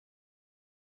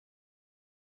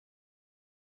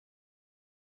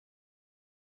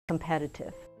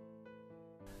Competitive.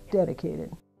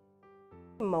 Dedicated.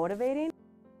 Motivating.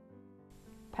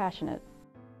 Passionate.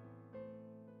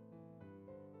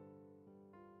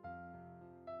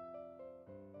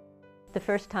 The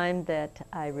first time that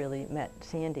I really met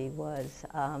Sandy was,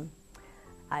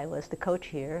 I was the coach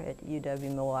here at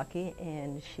UW Milwaukee,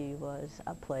 and she was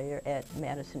a player at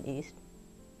Madison East.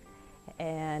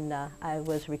 And I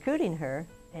was recruiting her,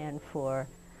 and for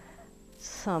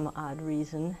some odd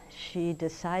reason, she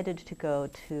decided to go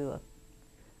to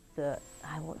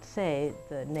I won't say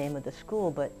the name of the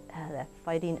school, but that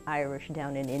Fighting Irish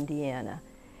down in Indiana.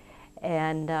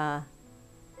 And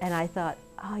I thought,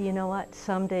 oh, you know what,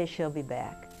 someday she'll be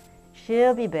back.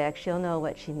 She'll be back, she'll know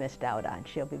what she missed out on,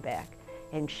 she'll be back.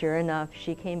 And sure enough,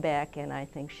 she came back, and I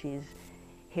think she's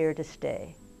here to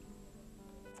stay.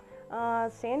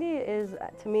 Sandy is,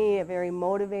 to me, a very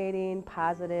motivating,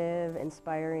 positive,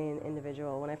 inspiring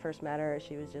individual. When I first met her,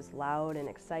 she was just loud and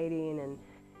exciting, and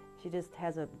she just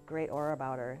has a great aura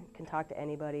about her. Can talk to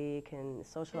anybody, can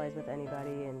socialize with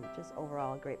anybody, and just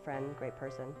overall a great friend, great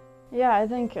person. Yeah, I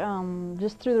think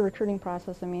just through the recruiting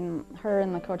process, I mean, her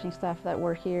and the coaching staff that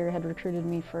were here had recruited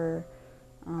me for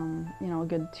you know, a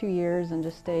good 2 years and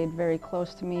just stayed very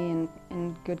close to me and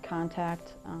in good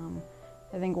contact.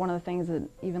 I think one of the things that,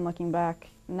 even looking back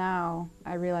now,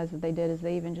 I realize that they did is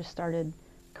they even just started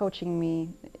coaching me,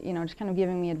 you know, just kind of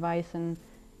giving me advice and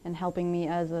helping me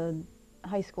as a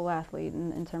high school athlete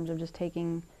in terms of just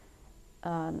taking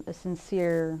a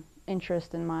sincere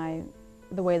interest in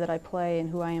the way that I play and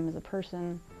who I am as a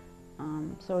person.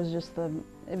 So it was just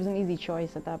it was an easy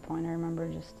choice at that point. I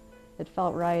remember just, it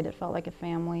felt right, it felt like a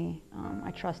family.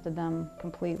 I trusted them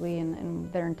completely and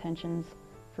their intentions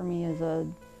for me as a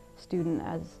student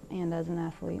and as an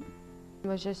athlete. He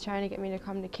was just trying to get me to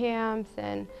come to camps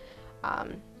and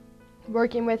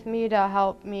working with me to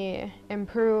help me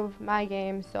improve my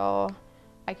game so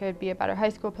I could be a better high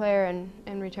school player and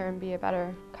in return be a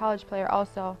better college player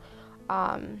also.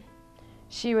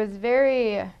 She was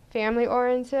very family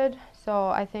oriented, so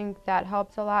I think that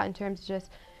helps a lot in terms of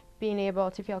just being able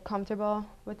to feel comfortable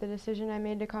with the decision I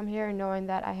made to come here and knowing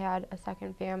that I had a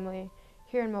second family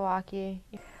here in Milwaukee.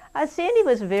 Sandy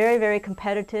was very, very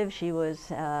competitive. She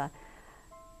was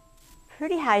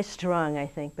pretty high-strung, I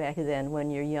think, back then when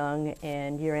you're young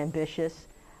and you're ambitious.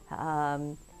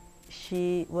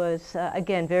 She was,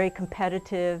 again, very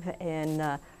competitive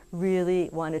and really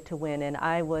wanted to win. And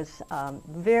I was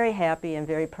very happy and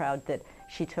very proud that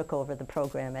she took over the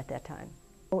program at that time.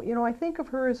 You know, I think of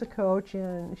her as a coach,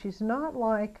 and she's not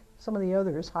like some of the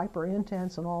others, hyper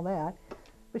intense and all that,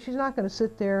 but she's not going to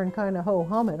sit there and kind of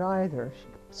ho-hum it either. She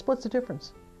splits the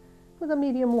difference with a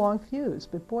medium-long fuse.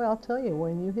 But boy, I'll tell you,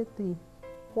 when you hit the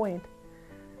point,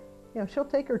 you know, she'll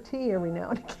take her tea every now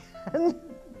and again.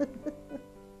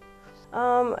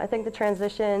 I think the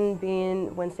transition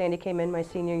being when Sandy came in my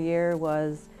senior year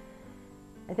was,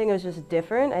 I think it was just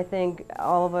different. I think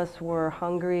all of us were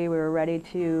hungry, we were ready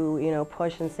to, you know,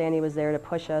 push, and Sandy was there to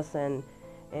push us and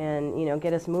you know,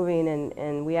 get us moving,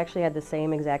 and we actually had the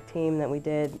same exact team that we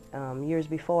did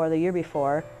the year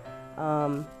before.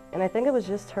 And I think it was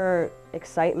just her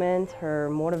excitement, her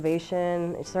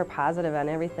motivation, just her positive on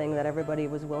everything that everybody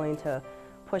was willing to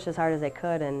push as hard as they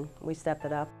could, and we stepped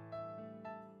it up.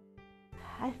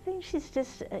 I think she's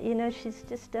just, you know, she's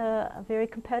just very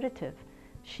competitive.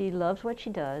 She loves what she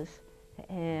does,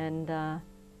 and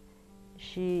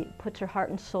she puts her heart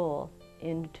and soul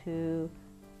into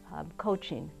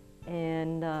coaching.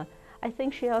 And I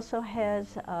think she also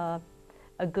has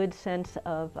a good sense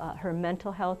of her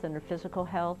mental health and her physical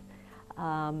health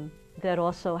that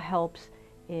also helps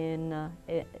in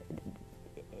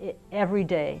every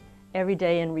day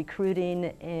in recruiting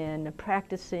and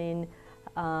practicing,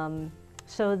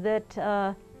 so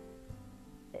that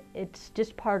it's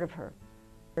just part of her.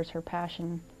 There's her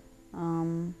passion.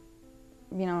 You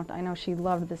know, I know she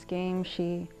loved this game.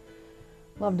 She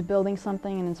loved building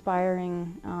something and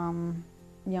inspiring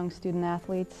young student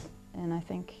athletes. And I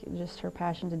think just her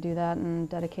passion to do that and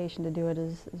dedication to do it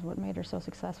is what made her so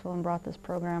successful and brought this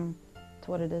program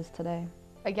to what it is today.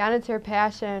 Again, it's her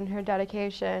passion, her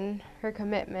dedication, her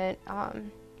commitment,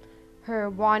 her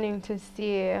wanting to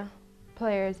see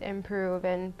players improve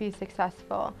and be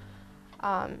successful,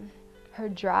 her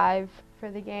drive for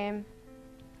the game.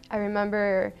 I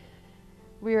remember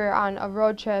we were on a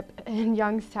road trip in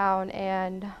Youngstown,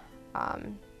 and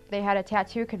they had a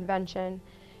tattoo convention,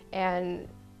 and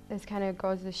this kind of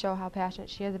goes to show how passionate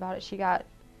she is about it. She got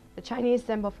the Chinese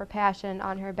symbol for passion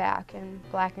on her back in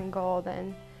black and gold,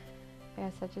 and I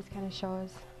guess that just kind of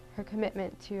shows her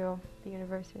commitment to the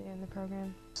university and the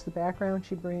program. It's the background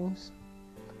she brings,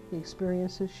 the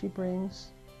experiences she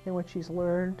brings, than what she's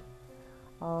learned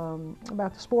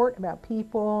about the sport, about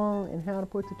people, and how to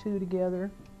put the two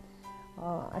together.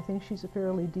 I think she's a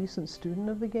fairly decent student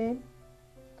of the game.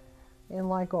 And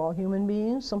like all human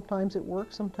beings, sometimes it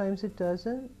works, sometimes it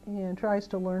doesn't, and tries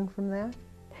to learn from that.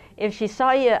 If she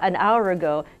saw you an hour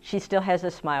ago, she still has a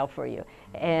smile for you.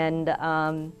 And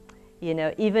you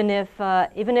know, even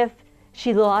if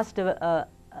she lost a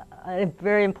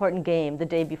very important game the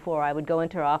day before, I would go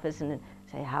into her office and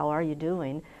say, "How are you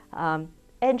doing?"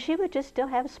 And she would just still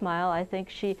have a smile. I think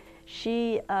she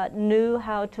knew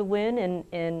how to win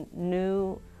and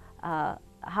knew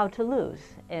how to lose.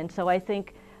 And so I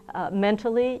think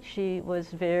mentally she was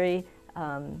very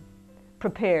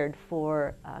prepared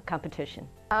for competition.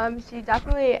 She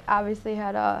definitely obviously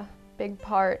had a big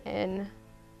part in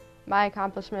my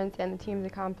accomplishments and the team's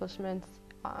accomplishments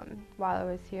while I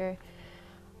was here.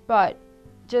 But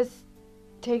just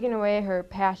taking away her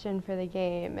passion for the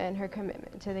game and her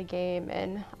commitment to the game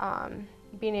and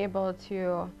being able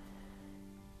to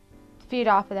feed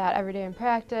off of that every day in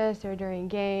practice or during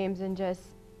games and just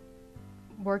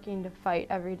working to fight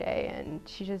every day. And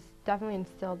she just definitely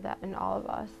instilled that in all of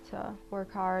us to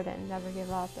work hard and never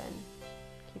give up and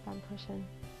keep on pushing.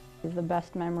 The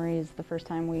best memory is the first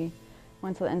time we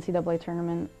went to the NCAA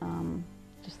tournament,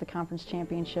 just the conference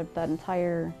championship. That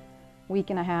entire week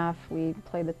and a half we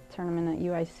played the tournament at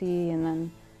UIC, and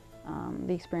then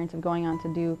the experience of going on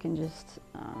to Duke, and just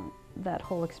that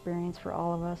whole experience for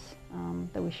all of us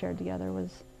that we shared together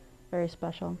was very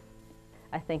special.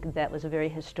 I think that was very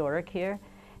historic here,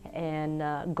 and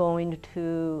going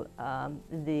to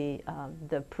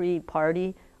the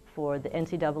pre-party for the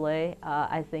NCAA,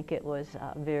 I think it was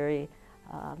very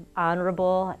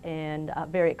honorable and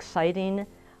very exciting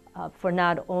for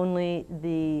not only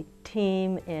the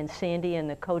team and Sandy and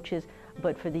the coaches,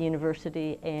 but for the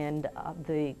university and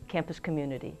the campus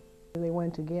community. They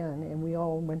went again, and we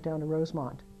all went down to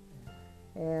Rosemont.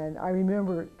 And I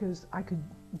remember, because I could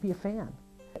be a fan.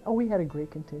 Oh, we had a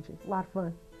great contingent, a lot of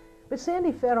fun. But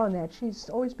Sandy fed on that. She's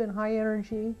always been high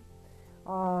energy.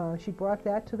 She brought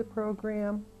that to the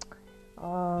program.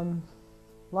 A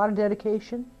lot of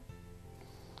dedication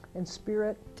and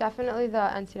spirit. Definitely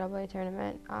the NCAA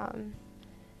tournament.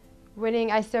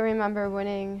 I still remember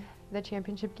winning the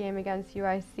championship game against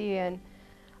UIC, and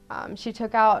she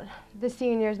took out the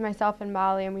seniors, myself and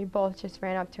Molly, and we both just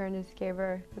ran up to her and just gave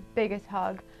her the biggest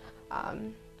hug.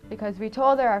 Because we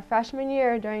told her our freshman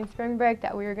year during spring break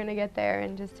that we were going to get there,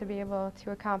 and just to be able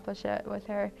to accomplish it with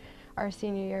her our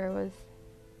senior year was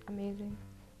amazing.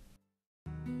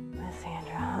 Miss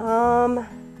Sandra.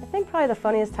 I think probably the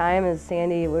funniest time is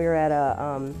Sandy. We were at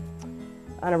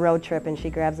on a road trip, and she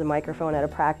grabs the microphone at a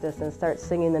practice and starts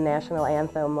singing the national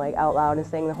anthem like out loud and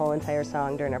sang the whole entire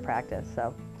song during our practice.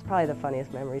 So it's probably the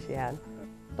funniest memory she had.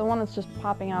 The one that's just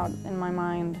popping out in my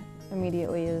mind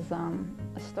immediately is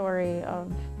a story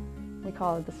of, we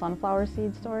call it the sunflower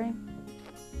seed story.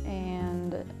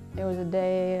 And it was a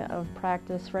day of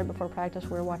practice. Right before practice,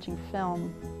 we were watching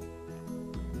film.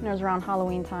 And it was around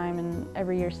Halloween time, and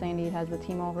every year Sandy has the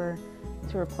team over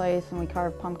to her place, and we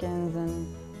carve pumpkins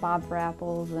and bob for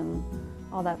apples and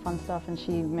all that fun stuff, and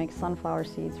she makes sunflower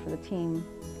seeds for the team.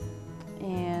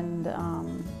 And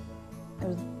it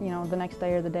was, you know, the next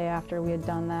day or the day after we had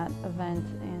done that event,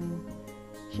 and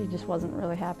she just wasn't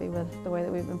really happy with the way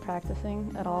that we've been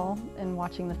practicing at all and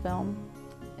watching the film,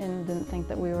 and didn't think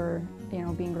that we were, you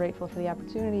know, being grateful for the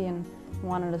opportunity, and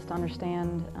wanted us to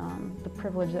understand the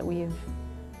privilege that we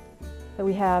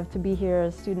have to be here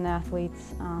as student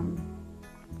athletes.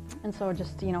 And so it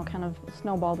just, you know, kind of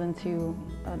snowballed into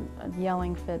a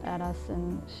yelling fit at us,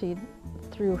 and she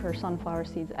threw her sunflower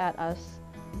seeds at us,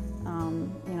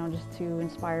 you know, just to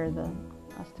inspire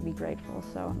us to be grateful.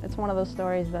 So it's one of those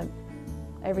stories that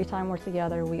every time we're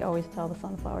together, we always tell the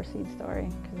sunflower seed story,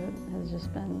 because it has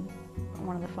just been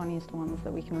one of the funniest ones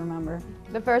that we can remember.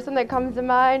 The first one that comes to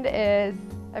mind is,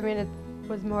 I mean, it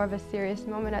was more of a serious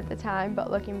moment at the time,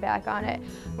 but looking back on it,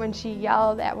 when she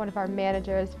yelled at one of our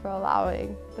managers for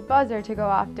allowing the buzzer to go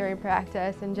off during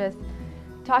practice, and just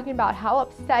talking about how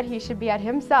upset he should be at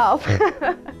himself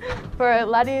for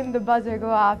letting the buzzer go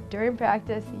off during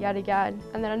practice yet again.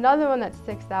 And then another one that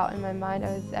sticks out in my mind,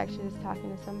 I was actually just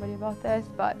talking to somebody about this,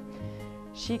 but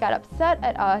she got upset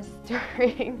at us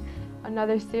during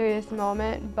another serious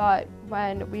moment, but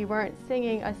when we weren't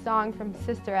singing a song from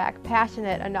Sister Act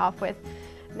passionate enough, with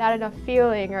not enough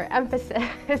feeling or emphasis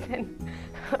and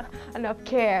enough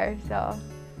care. So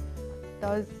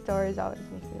those stories always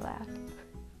make me laugh.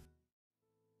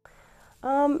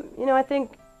 You know, I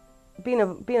think being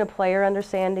a player under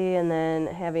Sandy, and then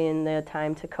having the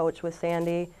time to coach with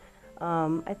Sandy,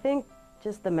 I think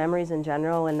just the memories in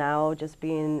general, and now just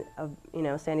being,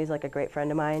 Sandy's like a great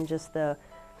friend of mine, just the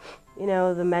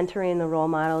mentoring, the role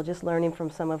model, just learning from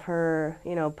some of her,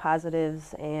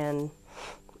 positives, and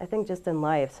I think just in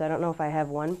life. So I don't know if I have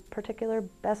one particular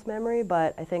best memory,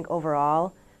 but I think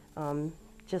overall,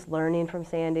 just learning from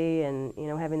Sandy and,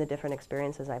 having the different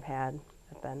experiences I've had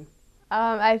have been.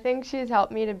 I think she's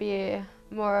helped me to be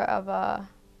more of a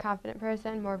confident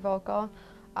person, more vocal,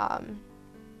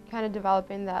 kind of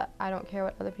developing that I don't care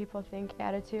what other people think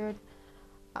attitude.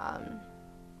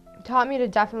 Taught me to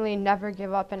definitely never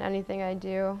give up in anything I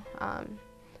do.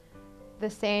 The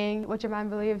saying, what your mind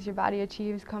believes, your body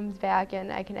achieves, comes back,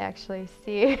 and I can actually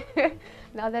see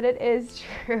now that it is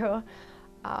true.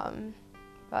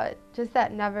 But just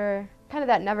that never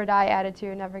die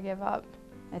attitude, never give up.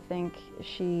 I think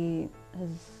she has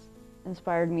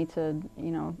inspired me to,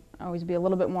 always be a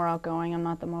little bit more outgoing. I'm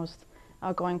not the most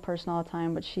outgoing person all the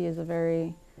time, but she is a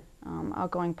very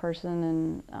outgoing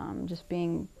person, and just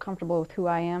being comfortable with who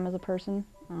I am as a person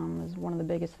is one of the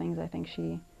biggest things I think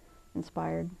she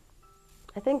inspired.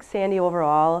 I think Sandy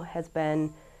overall has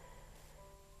been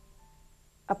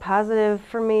a positive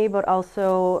for me, but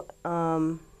also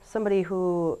somebody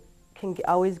who can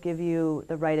always give you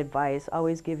the right advice,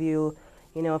 always give you,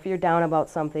 if you're down about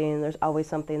something, there's always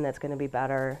something that's going to be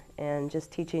better, and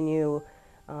just teaching you,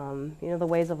 the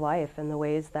ways of life and the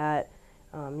ways that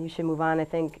you should move on. I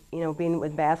think, being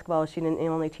with basketball, she didn't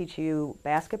only teach you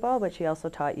basketball, but she also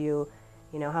taught you,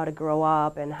 how to grow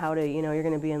up and how to, you're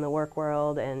going to be in the work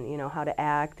world, and, how to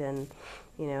act, and,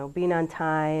 being on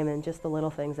time, and just the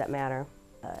little things that matter.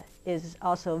 Is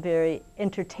also very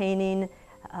entertaining.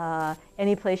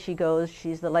 Any place she goes,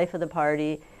 she's the life of the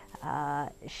party.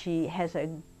 She has a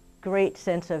great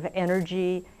sense of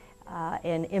energy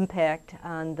and impact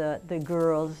on the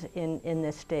girls in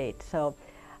this state. So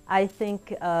I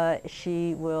think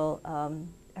she will,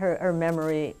 her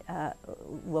memory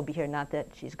will be here, not that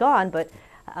she's gone, but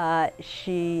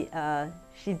she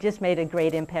just made a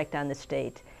great impact on the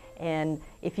state. And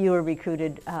if you were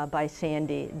recruited by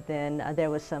Sandy, then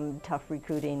there was some tough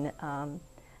recruiting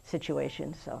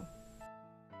situations. So.